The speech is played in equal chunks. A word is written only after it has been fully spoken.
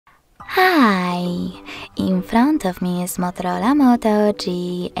Hi! In front of me is Motorola Moto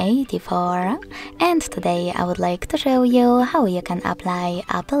G84, and today I would like to show you how you can apply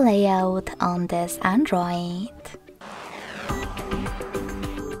Apple layout on this Android.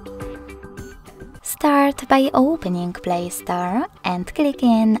 Start by opening Play Store and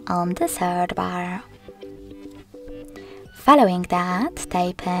clicking on the search bar. Following that,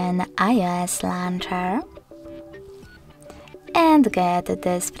 type in iOS launcher and get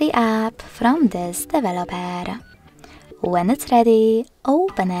this free app from this developer. When it's ready,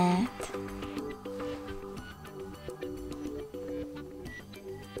 open it.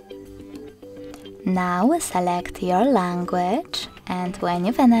 Now select your language, and when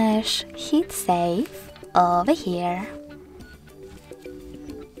you finish, hit save over here.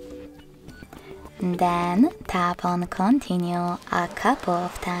 Then tap on continue a couple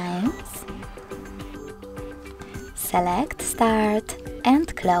of times. Select Start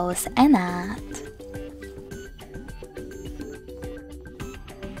and close an ad.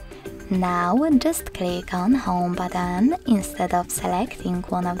 Now just click on Home button instead of selecting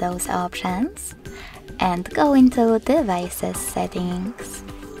one of those options and go into Devices settings.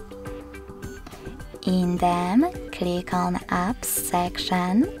 In them, click on Apps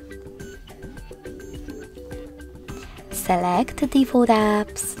section. Select Default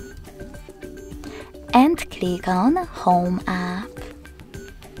Apps and click on Home app.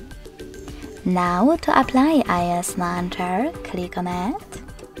 Now to apply iOS launcher, click on it.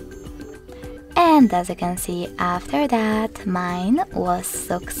 And as you can see, after that, mine was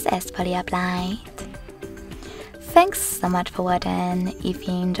successfully applied. Thanks so much for watching. If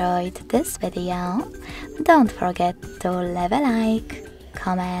you enjoyed this video, don't forget to leave a like,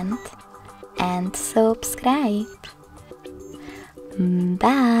 comment and subscribe.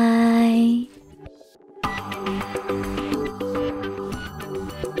 Bye!